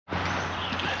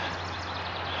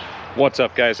What's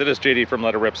up, guys? It is JD from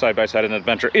Let It Rip Side by Side and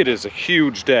Adventure. It is a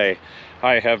huge day.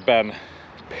 I have been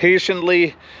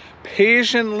patiently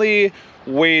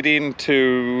waiting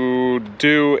to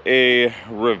do a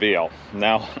reveal.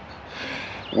 Now,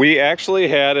 we actually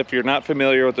had, if you're not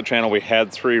familiar with the channel, we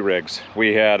had 3 rigs.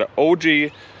 We had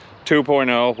OG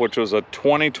 2.0, which was a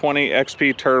 2020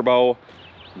 XP Turbo.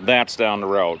 That's down the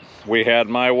road. We had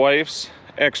my wife's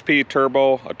XP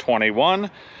Turbo, a 21.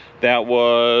 That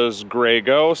was Gray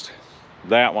Ghost.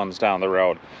 That one's down the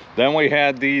road. Then we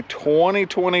had the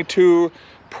 2022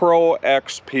 Pro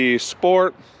XP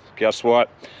Sport. Guess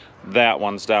what? That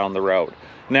one's down the road.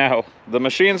 Now, the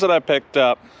machines that I picked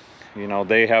up, you know,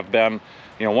 they have been,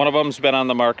 you know, one of them's been on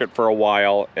the market for a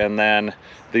while, and then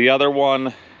the other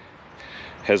one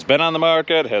has been on the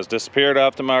market, has disappeared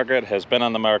off the market, has been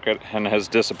on the market, and has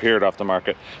disappeared off the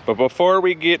market. But before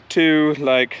we get to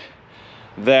like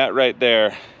that right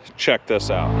there, check this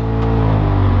out.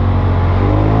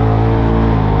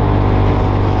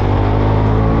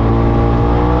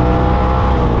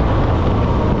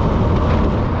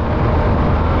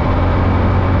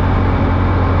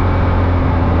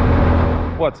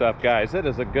 What's up, guys? It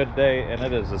is a good day and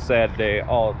it is a sad day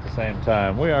all at the same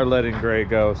time. We are letting Gray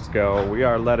Ghost go. We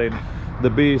are letting the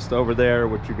beast over there,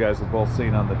 which you guys have both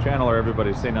seen on the channel, or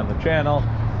everybody's seen on the channel.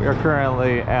 We are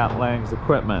currently at Lang's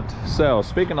Equipment. So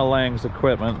speaking of Lang's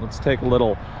Equipment, let's take a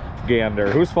little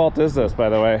gander. Whose fault is this, by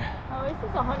the way? Oh, this is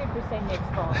 100% Nick's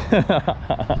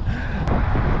fault.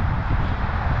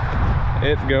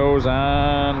 It goes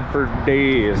on for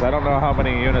days. I don't know how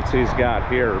many units he's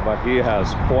got here, but he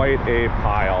has quite a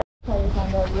pile.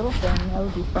 On that little thing, that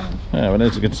would be fun. Yeah, but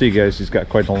as you can see, guys, he's got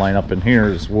quite a lineup in here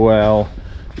as well.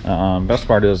 Best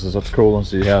part is what's cool is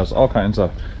he has all kinds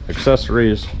of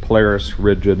accessories, Polaris,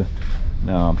 rigid,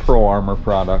 Pro Armor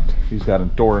product. He's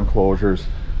got door enclosures,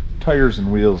 tires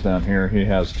and wheels down here. He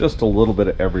has just a little bit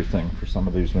of everything for some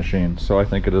of these machines. So I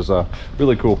think it is a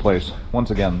really cool place. Once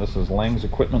again, this is Lang's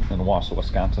Equipment in Wausau,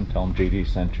 Wisconsin. Tell him JD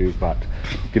sent you, but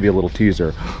give you a little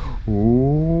teaser.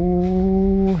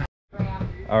 Ooh.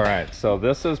 All right, so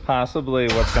this is possibly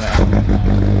what's gonna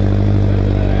happen.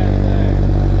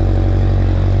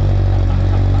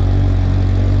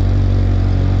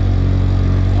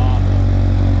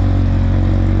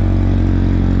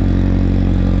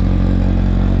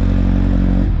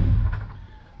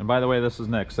 By the way, this is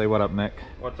Nick. Say what up, Nick.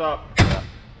 What's up? Yeah.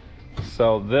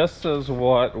 So this is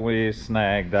what we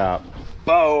snagged up.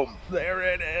 Boom! There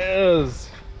it is!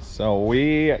 So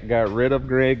we got rid of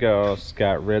Gray Ghost,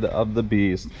 got rid of the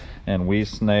Beast, and we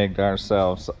snagged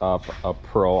ourselves up a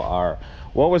Pro R.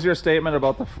 What was your statement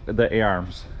about the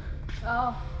A-arms?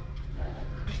 Oh,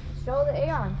 show the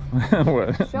A-arms.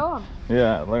 Show them.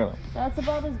 Yeah, look at them. That's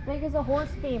about as big as a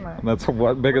horse beamer. That's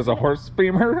what big as a horse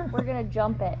beamer? We're gonna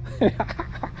jump it.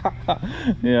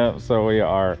 Yeah, so we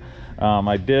are.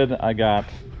 I got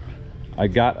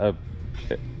a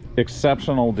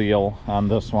exceptional deal on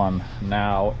this one.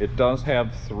 Now it does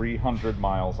have 300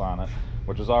 miles on it,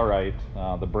 which is all right.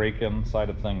 The break-in side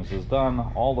of things is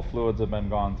done. All the fluids have been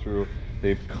gone through.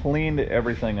 They've cleaned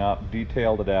everything up,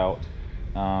 detailed it out.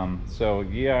 So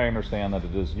yeah, I understand that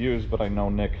it is used, but I know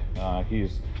Nick,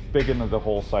 he's big into the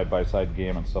whole side-by-side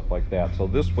game and stuff like that. So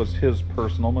this was his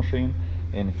personal machine,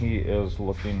 and he is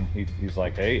looking, he's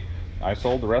like, hey, I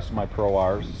sold the rest of my Pro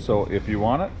Rs, so if you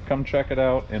want it, come check it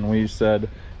out. And we said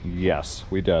yes,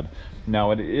 we did.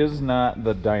 Now it is not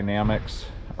the Dynamics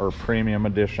or Premium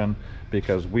Edition,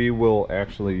 because we will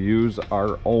actually use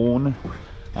our own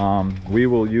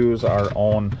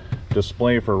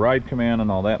display for ride command and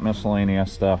all that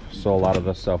miscellaneous stuff. So a lot of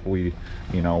the stuff we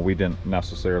didn't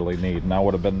necessarily need. Now,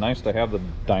 would have been nice to have the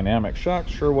dynamic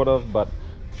shocks, sure would have, but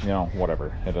you know,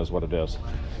 whatever, it is what it is.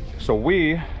 So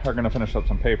we are going to finish up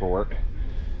some paperwork,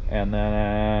 and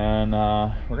then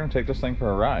we're going to take this thing for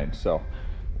a ride. So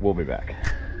we'll be back.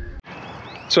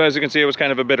 So as you can see, it was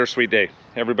kind of a bittersweet day.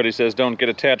 Everybody says don't get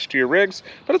attached to your rigs,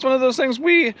 but it's one of those things.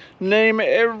 We name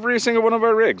every single one of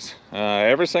our rigs.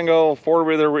 Every single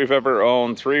four-wheeler we've ever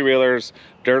owned, three-wheelers,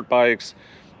 dirt bikes,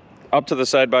 up to the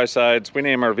side-by-sides. We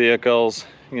name our vehicles.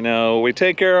 You know, we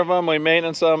take care of them, we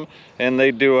maintenance them, and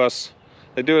they do us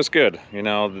good. You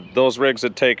know, those rigs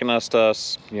had taken us to,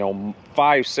 you know,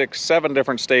 5, 6, 7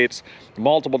 different states,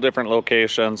 multiple different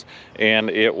locations, and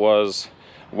it was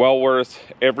well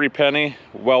worth every penny,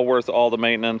 well worth all the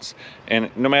maintenance, and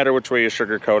no matter which way you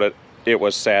sugarcoat it, it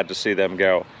was sad to see them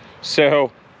go.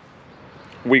 So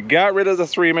we got rid of the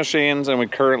 3 machines, and we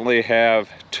currently have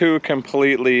 2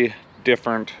 completely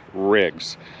different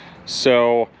rigs.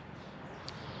 So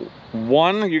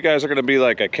one, you guys are going to be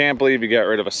like, I can't believe you got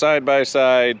rid of a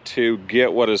side-by-side to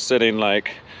get what is sitting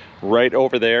like right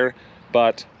over there,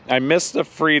 but I miss the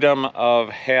freedom of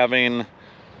having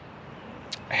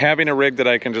a rig that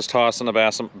I can just toss in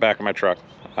the back of my truck.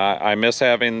 I miss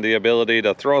having the ability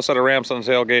to throw a set of ramps on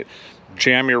the tailgate,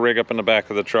 jam your rig up in the back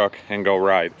of the truck, and go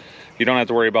ride. You don't have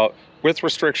to worry about width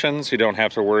restrictions. You don't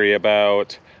have to worry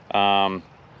about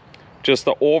just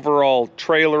the overall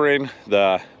trailering,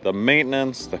 the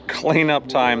maintenance, the cleanup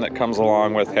time that comes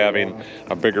along with having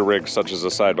a bigger rig such as a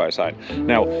side-by-side.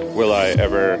 Now, will I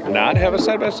ever not have a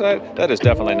side-by-side? That is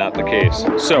definitely not the case.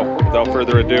 So, without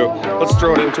further ado, let's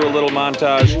throw it into a little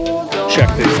montage,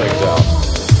 check these things out.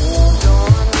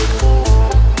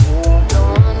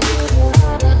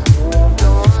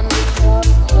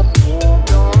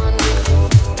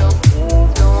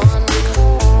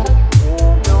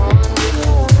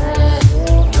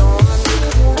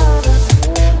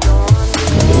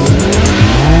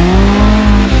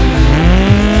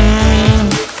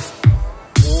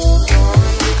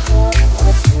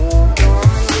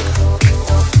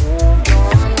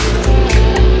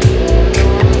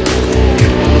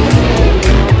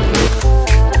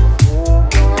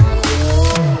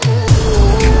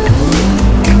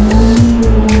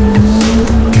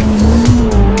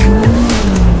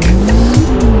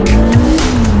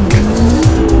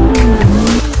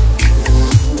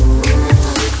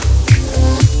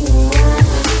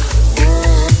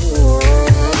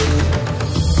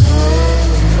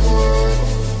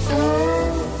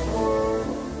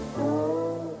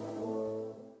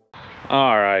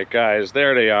 Alright guys,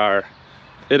 there they are.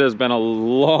 It has been a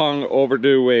long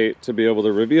overdue wait to be able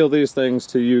to reveal these things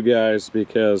to you guys,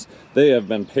 because they have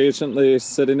been patiently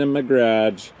sitting in my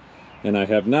garage and I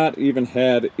have not even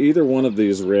had either one of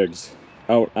these rigs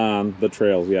out on the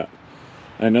trail yet.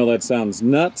 I know that sounds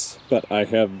nuts, but I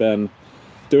have been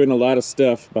doing a lot of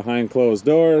stuff behind closed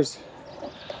doors.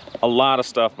 A lot of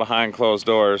stuff behind closed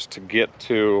doors to get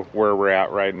to where we're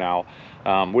at right now.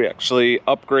 We actually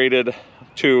upgraded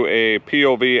to a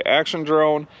POV action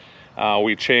drone.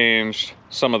 We changed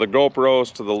some of the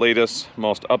GoPros to the latest,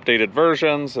 most updated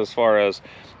versions as far as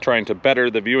trying to better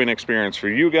the viewing experience for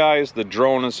you guys. The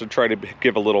drone is to try to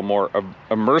give a little more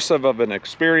immersive of an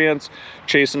experience,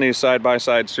 chasing these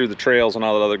side-by-sides through the trails and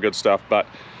all that other good stuff. But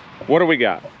what do we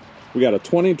got? We got a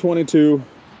 2022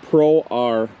 Pro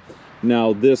R.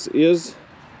 Now this is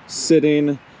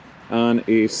sitting on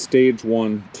a stage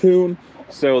 1 tune.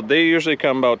 So they usually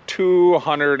come about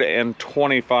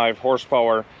 225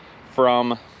 horsepower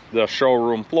from the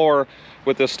showroom floor.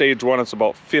 With the stage 1, it's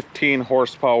about 15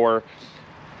 horsepower.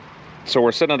 So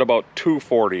we're sitting at about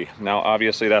 240. Now,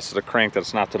 obviously that's the crank,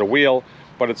 that's not to the wheel.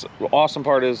 But it's the awesome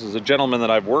part is a gentleman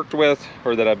that I've worked with,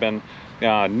 or that I've been,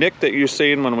 Nick that you've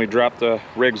seen when we dropped the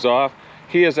rigs off.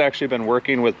 He has actually been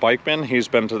working with Bikeman. He's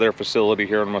been to their facility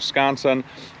here in Wisconsin.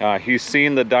 He's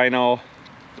seen the dyno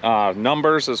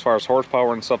numbers as far as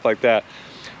horsepower and stuff like that.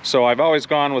 So I've always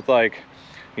gone with, like,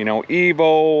 you know,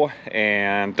 Evo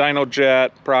and DynoJet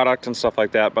product and stuff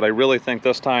like that. But I really think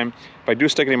this time, if I do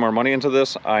stick any more money into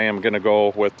this, I am going to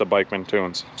go with the Bikeman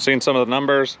tunes. Seen some of the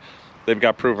numbers, they've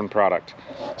got proven product.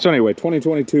 So anyway,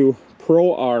 2022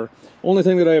 Pro R. Only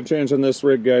thing that I have changed on this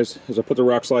rig, guys, is I put the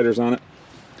rock sliders on it.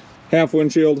 Half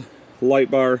windshield, light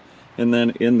bar, and then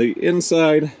in the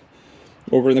inside,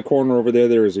 over in the corner over there,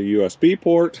 there is a USB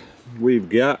port. We've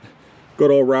got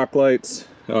good old rock lights.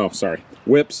 Oh, sorry,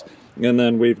 whips. And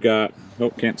then we've got, oh,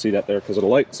 can't see that there because of the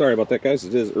light. Sorry about that, guys.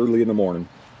 It is early in the morning.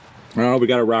 We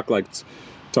got our rock lights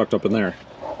tucked up in there.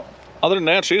 Other than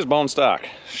that, she's bone stock.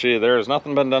 There's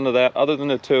nothing been done to that other than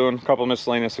the tune, a couple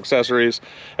miscellaneous accessories.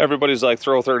 Everybody's like,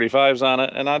 throw 35s on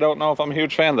it, and I don't know if I'm a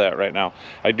huge fan of that right now.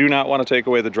 I do not want to take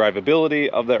away the drivability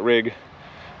of that rig,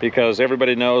 because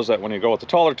everybody knows that when you go with the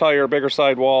taller tire, bigger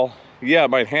sidewall, yeah,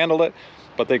 it might handle it,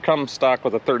 but they come stock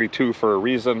with a 32 for a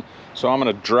reason. So I'm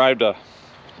going to drive the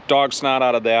dog snot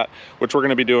out of that, which we're going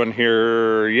to be doing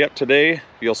here yet today.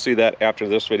 You'll see that after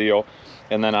this video,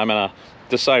 and then I'm going to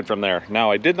decide from there. Now,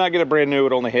 I did not get a brand new.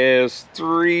 It only has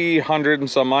 300 and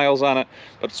some miles on it,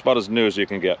 but it's about as new as you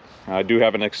can get. I do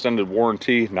have an extended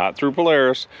warranty, not through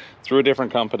Polaris, through a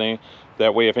different company.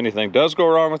 That way, if anything does go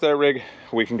wrong with that rig,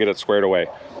 we can get it squared away.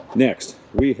 Next,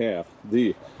 we have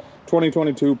the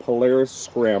 2022 Polaris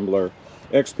Scrambler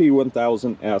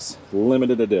XP1000S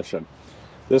Limited Edition.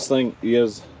 This thing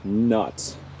is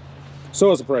nuts.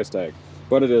 So is the price tag,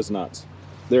 but it is nuts.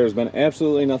 There has been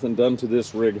absolutely nothing done to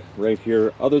this rig right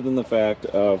here other than the fact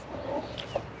of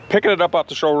picking it up off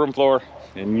the showroom floor,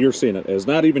 and you're seeing it. It has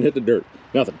not even hit the dirt.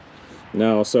 Nothing.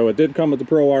 No, so it did come with the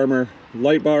Pro Armor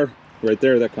light bar right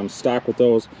there. That comes stock with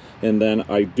those. And then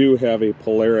I do have a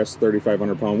Polaris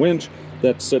 3,500 pound winch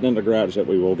that's sitting in the garage that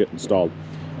we will get installed.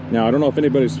 Now, I don't know if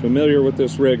anybody's familiar with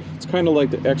this rig. It's kind of like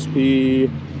the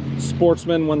XP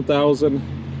Sportsman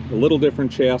 1000, a little different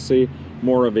chassis,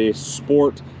 more of a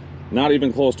sport, not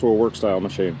even close to a work style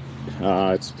machine.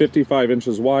 It's 55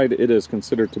 inches wide. It is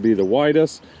considered to be the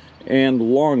widest and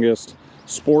longest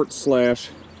sport slash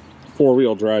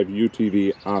four-wheel drive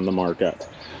UTV on the market.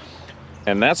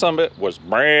 And that summit was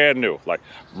brand new, like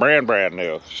brand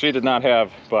new. She did not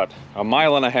have but a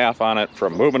mile and a half on it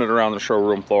from moving it around the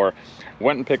showroom floor.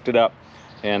 Went and picked it up,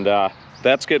 and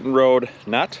that's getting rode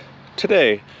not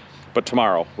today but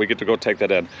tomorrow. We get to go take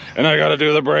that in, and I gotta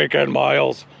do the break-in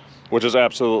miles, which is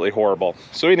absolutely horrible.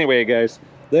 So anyway, guys,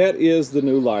 that is the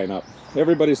new lineup.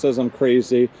 Everybody says I'm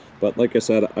crazy, but like I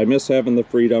said, I miss having the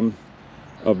freedom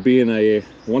of being a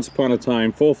once upon a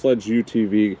time full-fledged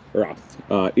UTV or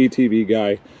ETV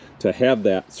guy, to have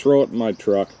that, throw it in my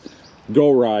truck,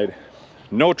 go ride,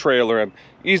 no trailering,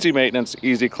 easy maintenance,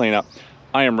 easy cleanup.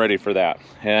 I am ready for that.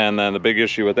 And then the big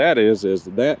issue with that is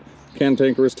that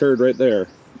cantankerous turd right there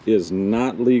is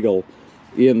not legal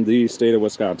in the state of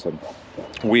Wisconsin.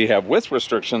 We have width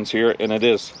restrictions here, and it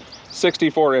is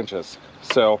 64 inches.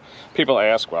 So people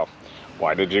ask, well,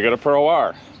 why did you get a Pro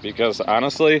R? Because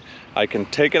honestly, I can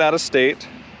take it out of state.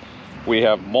 We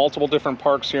have multiple different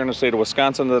parks here in the state of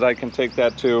Wisconsin that I can take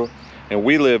that to, and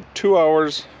we live 2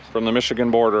 hours from the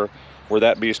Michigan border, where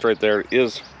that beast right there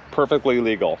is perfectly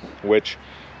legal, which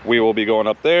we will be going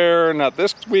up there, not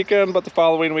this weekend, but the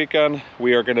following weekend.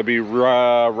 We are going to be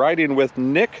riding with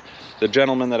Nick, the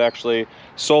gentleman that actually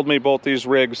sold me both these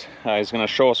rigs. He's going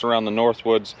to show us around the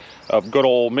Northwoods of good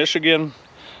old Michigan.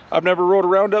 I've never rode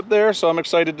around up there, so I'm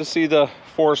excited to see the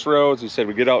forest roads. He said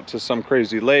we get out to some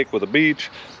crazy lake with a beach,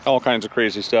 all kinds of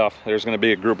crazy stuff. There's going to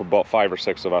be a group of about 5 or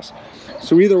 6 of us.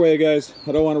 So either way, guys,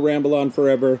 I don't want to ramble on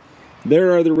forever.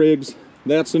 There are the rigs.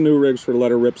 That's the new rigs for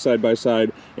Let Her Rip Side by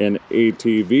Side and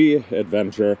ATV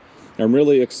Adventure. I'm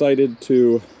really excited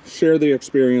to share the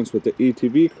experience with the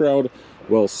ATV crowd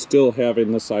while still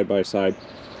having the side by side.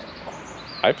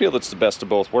 I feel it's the best of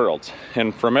both worlds.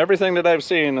 And from everything that I've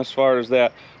seen as far as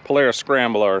that Polaris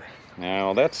Scrambler, you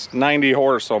know, that's 90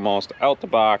 horse almost, out the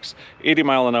box, 80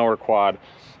 mile an hour quad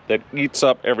that eats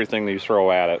up everything that you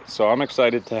throw at it. So I'm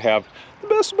excited to have the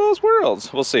best of both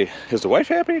worlds. We'll see. Is the wife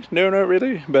happy? No, not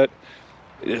really, but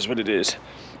it is what it is.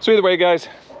 So either way, guys,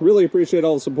 really appreciate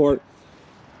all the support,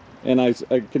 and I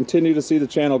continue to see the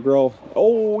channel grow.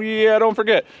 Oh yeah, don't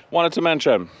forget, wanted to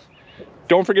mention,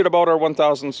 don't forget about our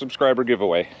 1,000 subscriber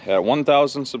giveaway. At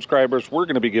 1,000 subscribers, we're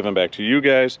going to be giving back to you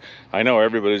guys. I know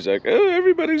everybody's like, oh,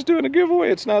 everybody's doing a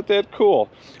giveaway, it's not that cool.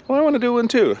 Well, I want to do one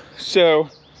too. So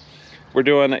we're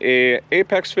doing a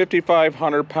Apex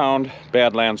 5,500 pound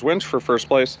Badlands winch for first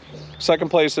place. Second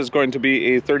place is going to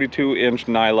be a 32-inch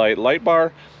Nylite light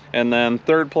bar. And then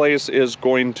third place is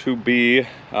going to be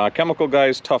Chemical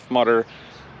Guys Tough Mudder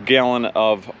gallon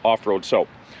of off-road soap.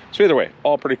 So either way,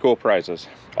 all pretty cool prizes.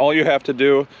 All you have to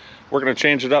do, we're going to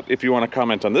change it up if you want to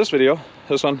comment on this video.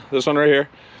 This one right here.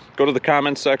 Go to the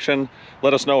comments section.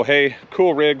 Let us know, hey,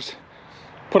 cool rigs.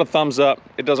 Put a thumbs up.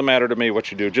 It doesn't matter to me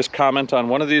what you do. Just comment on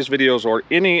one of these videos or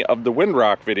any of the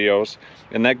Windrock videos,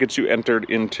 and that gets you entered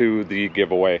into the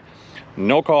giveaway.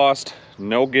 No cost,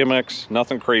 no gimmicks,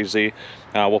 nothing crazy.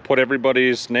 We'll put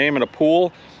everybody's name in a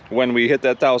pool when we hit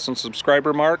that 1,000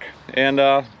 subscriber mark,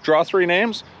 and draw 3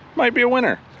 names. Might be a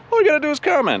winner. All you gotta do is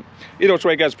comment. Either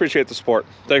way, guys, appreciate the support.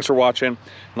 Thanks for watching. And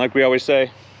like we always say,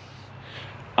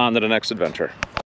 on to the next adventure.